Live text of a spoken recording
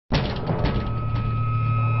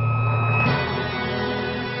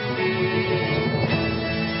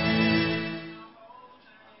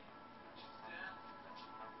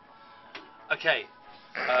Okay,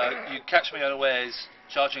 you catch me unawares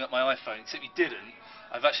charging up my iPhone, except you didn't.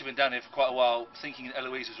 I've actually been down here for quite a while thinking that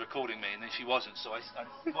Eloise was recording me, and then she wasn't. So what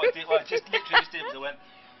I just literally did was I went,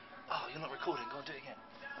 "Oh, you're not recording. Go and do it again."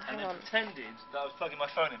 And then pretended that I was plugging my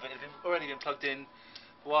phone in, but it had already been plugged in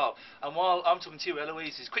for a while. And while I'm talking to you,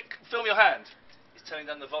 Eloise is quick. Film your hand. Is turning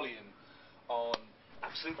down the volume on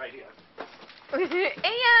Absolute Radio.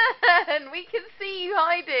 Ian, we can see you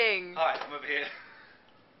hiding. Hi, I'm over here.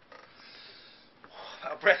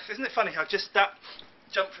 Out of breath. Isn't it funny how just that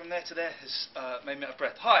jump from there to there has made me out of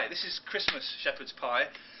breath? Hi, this is Christmas shepherd's pie.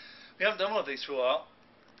 We haven't done one of these for a while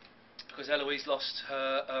because Eloise lost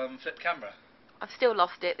her flip camera. I've still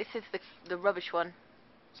lost it. This is the rubbish one.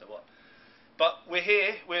 So what? But we're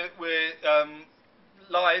here. We're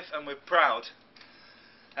live and we're proud,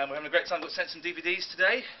 and we're having a great time. We've got sent some DVDs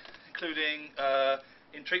today, including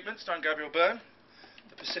In Treatment, starring Gabriel Byrne,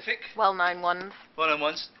 The Pacific, well-known ones. Well-known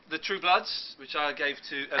ones, The True Bloods, which I gave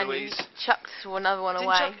to Eloise. And you chucked another one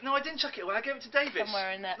away. No, I didn't chuck it away. I gave it to David.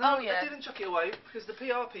 Somewhere in there. No, oh yeah. I didn't chuck it away because the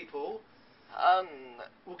PR people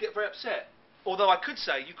will get very upset. Although I could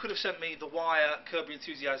say you could have sent me The Wire, Curb Your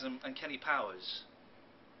Enthusiasm, and Kenny Powers,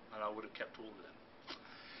 and I would have kept all of them.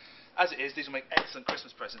 As it is, these will make excellent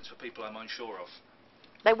Christmas presents for people I'm unsure of.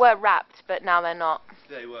 They were wrapped, but now they're not.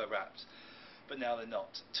 They were wrapped, but now they're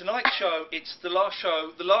not. Tonight's show, it's the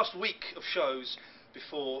last week of shows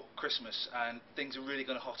before Christmas, and things are really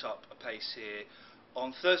going to hot up a pace here.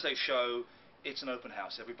 On Thursday's show, it's an open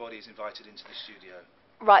house. Everybody is invited into the studio.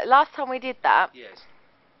 Right, last time we did that, Yes.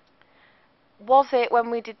 was it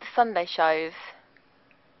when we did the Sunday shows?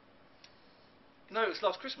 No, it was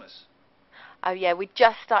last Christmas. Oh yeah, we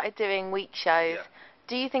just started doing week shows. Yeah.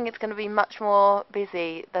 Do you think it's going to be much more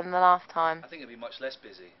busy than the last time? I think it'll be much less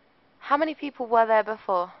busy. How many people were there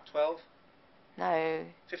before? 12? No.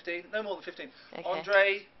 15? No more than 15. Okay.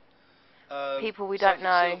 Andre. People we don't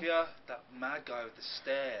know. Sylvia, that mad guy with the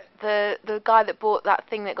stare. The guy that bought that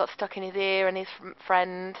thing that got stuck in his ear, and his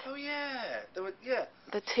friend. Oh yeah,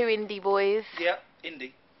 The two indie boys. Yeah,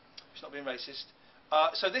 indie. It's not being racist.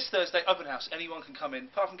 So this Thursday, open house. Anyone can come in,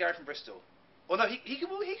 apart from Gary from Bristol. Well, no, he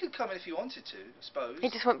could come in if he wanted to, I suppose. He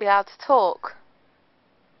just wouldn't be allowed to talk.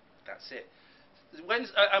 That's it. And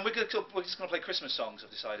we're just going to play Christmas songs.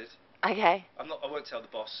 I've decided. Okay. I won't tell the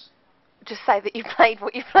boss. Just say that you played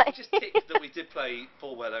what you played. Just tick that we did play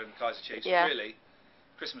Paul Weller and Kaiser Chiefs. Yeah. Really,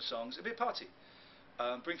 Christmas songs. It'll be a party.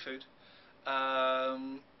 Bring food.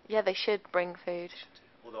 Yeah, they should bring food.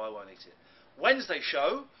 Although I won't eat it. Wednesday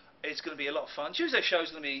show is going to be a lot of fun. Tuesday show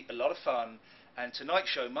is going to be a lot of fun. And tonight's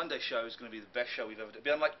show, Monday show, is going to be the best show we've ever done. It'll be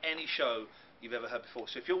unlike any show you've ever heard before.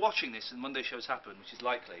 So if you're watching this and Monday shows happen, which is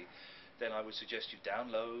likely, then I would suggest you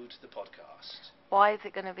download the podcast. Why is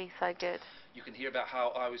it going to be so good? You can hear about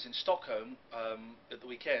how I was in Stockholm at the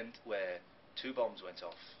weekend where 2 bombs went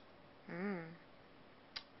off. Mm.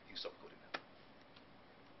 You can stop recording.